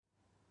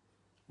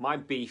my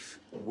beef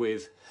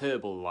with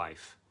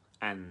Herbalife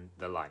and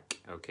the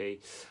like, okay?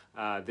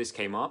 This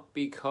came up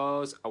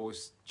because I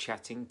was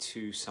chatting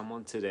to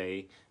someone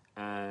today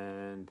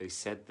and they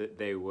said that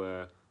they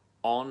were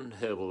on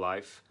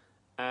Herbalife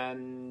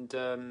and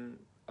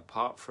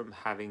apart from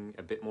having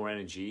a bit more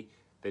energy,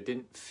 they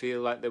didn't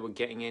feel like they were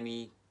getting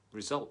any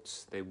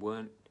results. They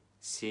weren't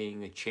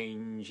seeing a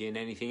change in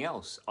anything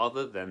else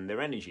other than their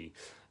energy.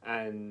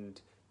 And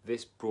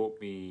this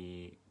brought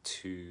me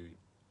to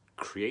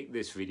create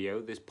this video,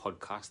 this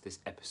podcast, this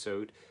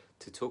episode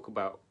to talk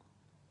about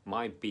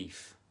my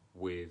beef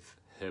with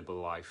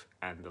Herbalife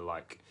and the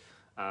like.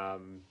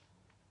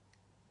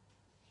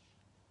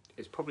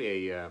 It's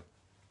probably a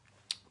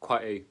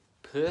quite a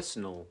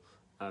personal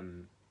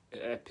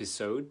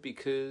episode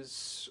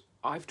because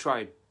I've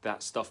tried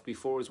that stuff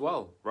before as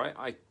well, right?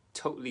 I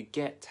totally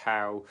get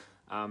how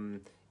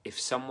if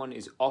someone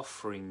is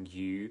offering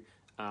you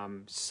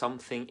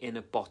something in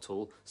a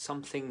bottle,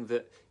 something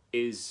that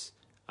is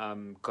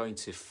going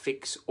to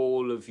fix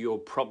all of your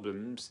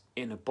problems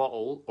in a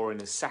bottle or in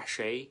a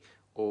sachet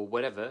or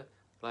whatever,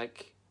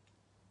 like,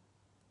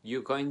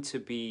 you're going to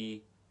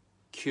be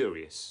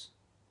curious,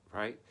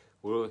 right?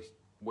 We're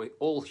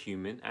all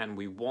human and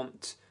we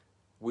want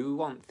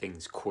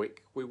things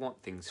quick, we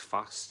want things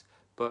fast,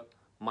 but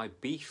my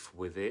beef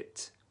with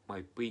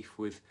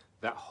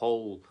that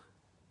whole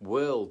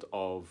world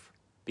of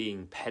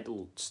being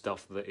peddled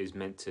stuff that is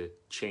meant to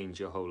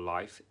change your whole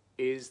life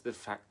is the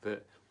fact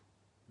that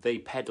they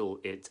peddle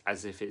it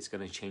as if it's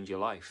going to change your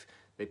life.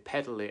 They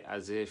peddle it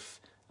as if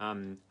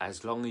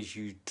as long as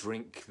you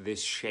drink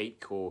this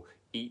shake or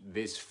eat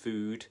this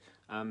food,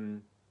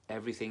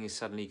 everything is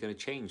suddenly going to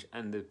change.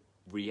 And the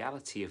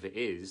reality of it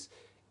is,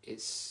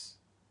 it's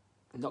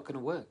not going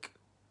to work.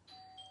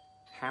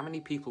 How many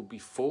people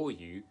before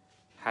you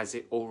has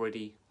it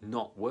already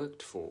not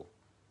worked for,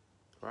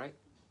 right?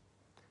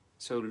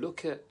 So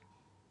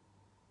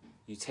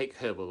you take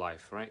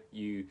Herbalife, right?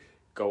 You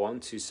go on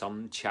to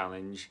some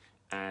challenge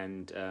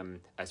and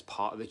as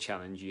part of the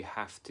challenge, you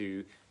have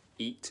to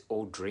eat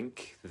or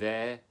drink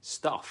their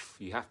stuff.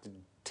 You have to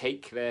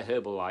take their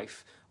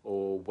Herbalife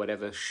or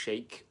whatever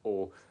shake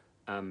or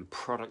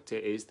product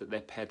it is that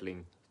they're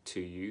peddling to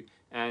you.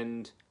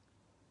 And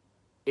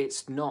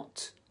it's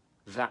not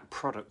that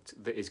product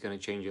that is going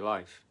to change your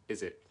life,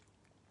 is it?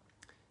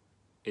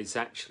 It's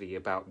actually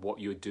about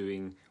what you're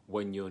doing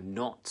when you're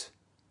not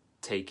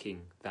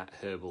taking that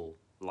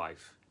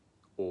Herbalife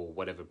or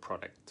whatever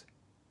product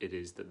it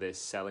is that they're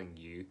selling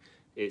you.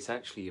 It's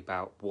actually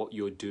about what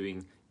you're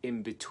doing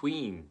in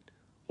between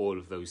all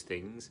of those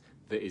things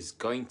that is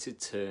going to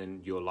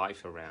turn your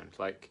life around.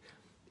 Like,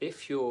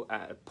 if you're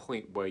at a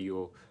point where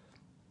you're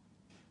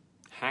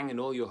hanging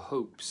all your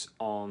hopes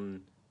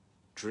on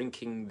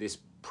drinking this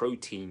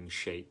protein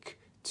shake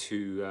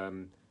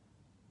to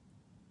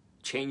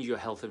change your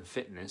health and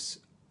fitness,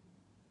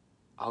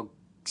 I'll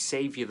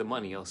save you the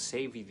money, I'll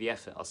save you the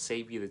effort, I'll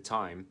save you the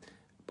time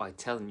by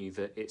telling you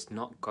that it's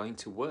not going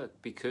to work.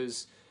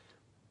 Because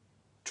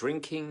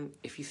drinking,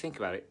 if you think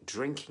about it,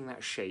 drinking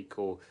that shake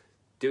or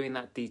doing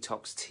that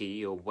detox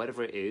tea or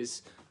whatever it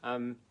is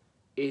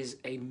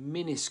a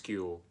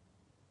minuscule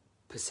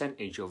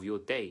percentage of your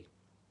day.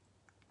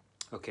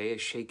 Okay, a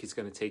shake is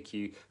going to take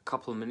you a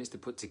couple of minutes to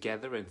put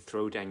together and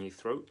throw down your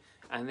throat.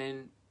 And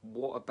then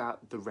what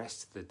about the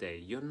rest of the day?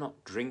 You're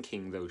not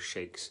drinking those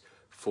shakes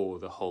for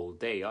the whole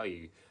day, are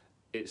you?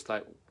 It's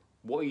like,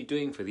 what are you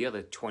doing for the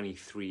other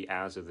 23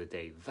 hours of the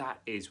day? That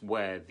is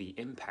where the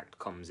impact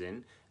comes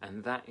in,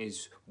 and that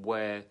is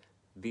where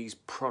these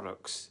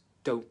products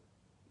don't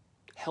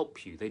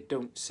help you. They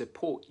don't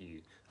support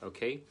you,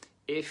 okay?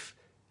 If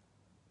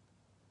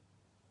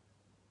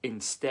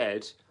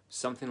instead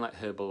something like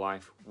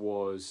Herbalife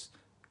was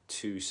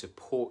to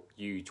support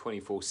you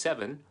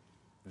 24/7,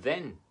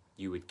 then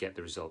you would get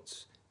the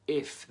results.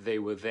 If they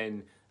were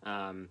then,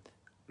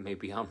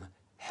 maybe I'm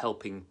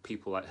helping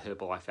people like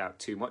Herbalife out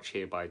too much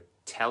here by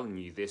telling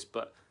you this,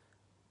 but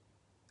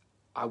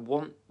I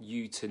want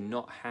you to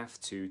not have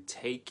to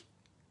take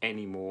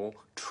anymore,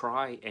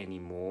 try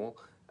anymore,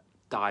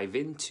 dive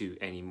into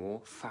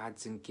anymore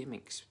fads and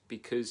gimmicks,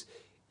 because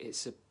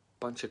it's a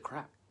bunch of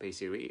crap,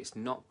 basically. It's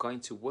not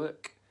going to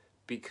work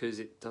because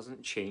it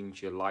doesn't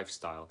change your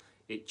lifestyle.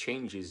 It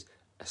changes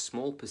a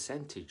small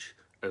percentage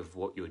of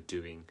what you're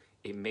doing.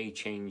 It may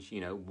change,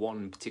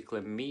 one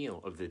particular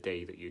meal of the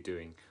day that you're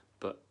doing,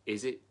 but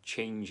is it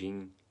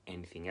changing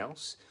anything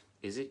else?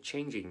 Is it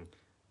changing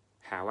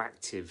how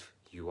active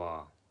you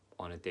are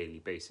on a daily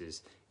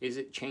basis? Is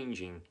it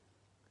changing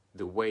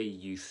the way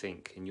you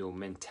think and your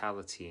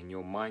mentality and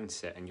your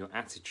mindset and your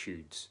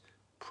attitudes?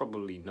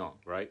 Probably not,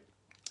 right?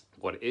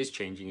 What it is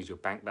changing is your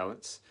bank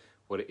balance.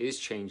 What it is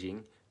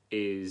changing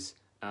is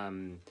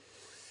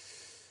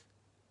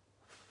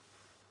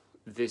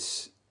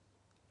this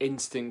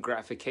instant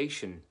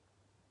gratification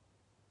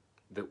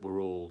that we're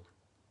all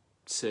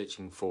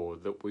searching for,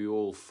 that we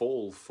all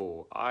fall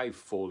for. I've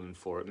fallen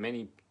for it.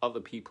 Many other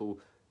people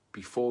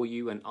before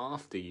you and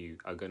after you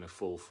are going to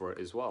fall for it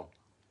as well.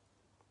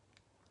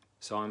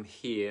 So I'm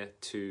here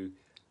to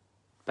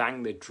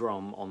bang the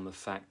drum on the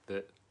fact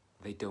that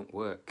they don't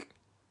work.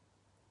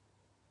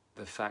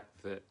 The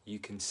fact that you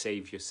can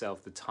save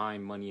yourself the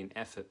time, money, and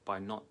effort by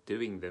not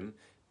doing them,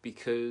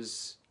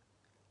 because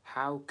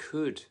how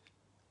could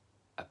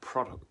a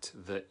product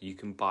that you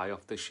can buy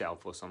off the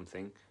shelf or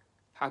something,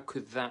 how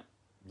could that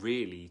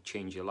really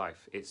change your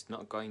life? It's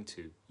not going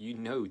to. You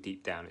know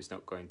deep down it's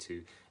not going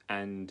to.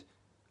 And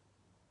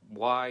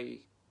why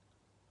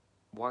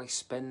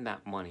spend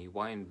that money?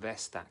 Why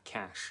invest that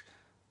cash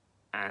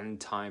and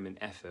time and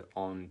effort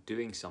on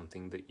doing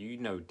something that you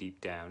know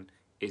deep down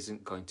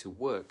isn't going to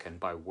work? And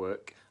by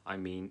work, I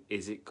mean,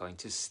 is it going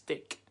to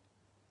stick?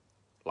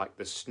 Like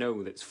the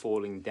snow that's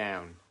falling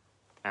down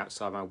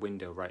outside my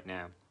window right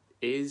now.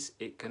 Is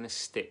it going to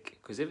stick?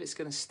 Because if it's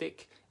going to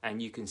stick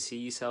and you can see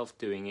yourself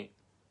doing it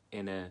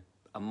in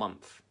a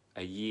month,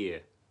 a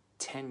year,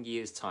 10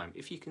 years time,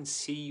 if you can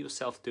see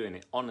yourself doing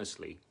it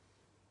honestly,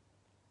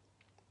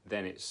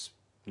 then it's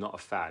not a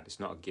fad, it's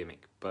not a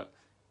gimmick. But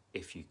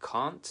if you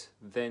can't,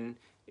 then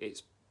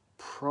it's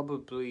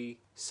probably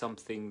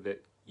something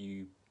that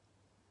you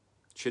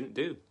shouldn't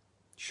do,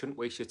 shouldn't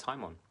waste your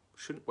time on,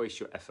 shouldn't waste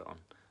your effort on,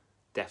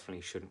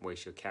 definitely shouldn't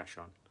waste your cash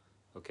on,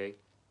 okay?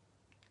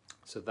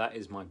 So that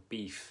is my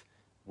beef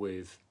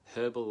with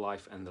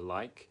Herbalife and the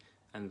like,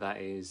 and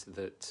that is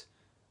that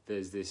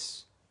there's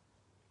this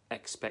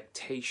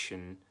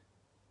expectation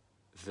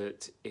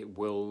that it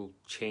will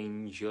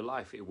change your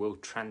life, it will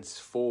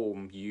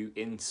transform you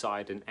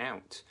inside and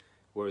out,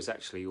 whereas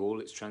actually all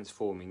it's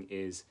transforming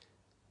is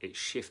it's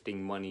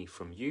shifting money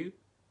from you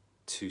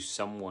to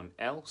someone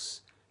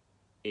else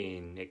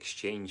in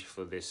exchange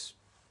for this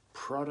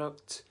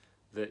product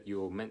that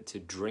you're meant to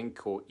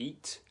drink or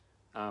eat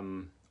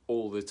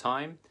all the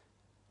time,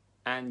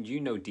 and you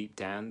know deep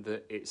down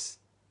that it's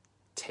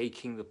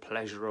taking the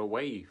pleasure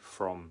away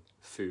from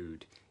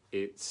food.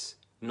 It's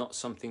not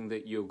something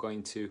that you're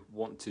going to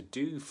want to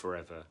do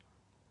forever.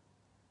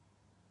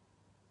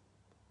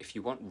 If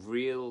you want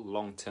real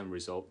long-term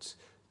results,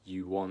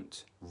 you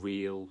want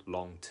real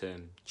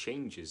long-term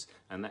changes,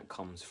 and that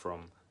comes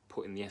from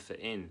putting the effort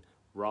in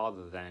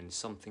rather than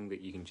something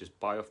that you can just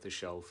buy off the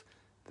shelf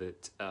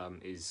that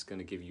is going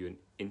to give you an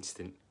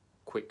instant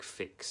quick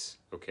fix,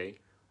 okay?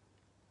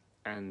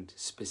 And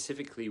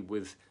specifically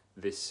with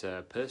this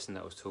person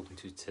that I was talking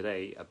to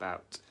today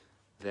about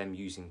them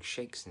using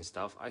shakes and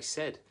stuff, I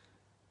said,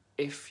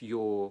 if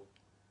you've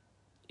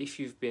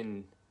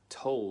been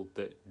told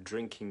that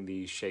drinking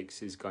these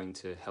shakes is going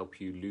to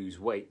help you lose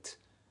weight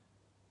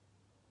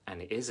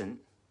and it isn't,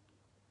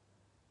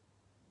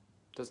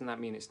 doesn't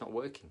that mean it's not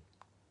working?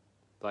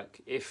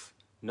 Like, if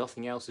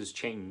nothing else has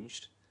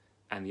changed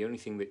and the only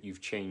thing that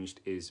you've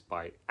changed is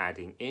by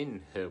adding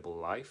in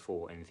Herbalife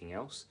or anything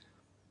else,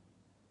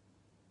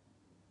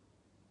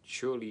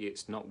 surely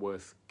it's not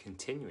worth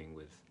continuing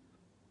with.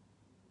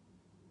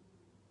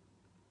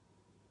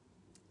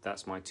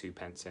 That's my 2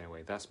 pence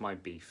anyway. That's my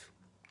beef.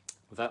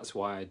 That's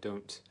why I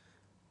don't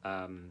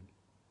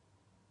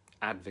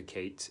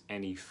advocate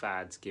any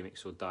fads,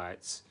 gimmicks or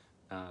diets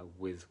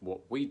with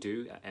what we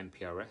do at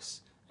MPRS.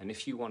 And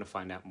if you want to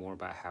find out more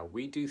about how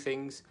we do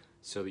things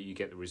so that you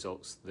get the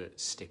results that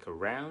stick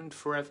around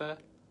forever,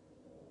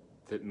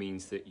 that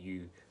means that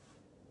you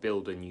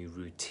build a new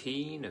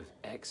routine of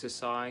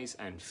exercise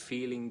and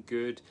feeling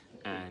good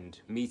and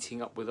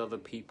meeting up with other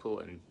people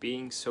and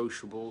being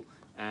sociable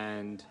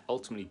and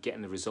ultimately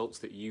getting the results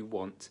that you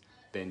want,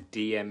 then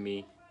DM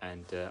me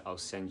and I'll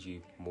send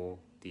you more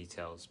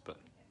details. But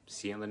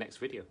see you on the next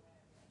video.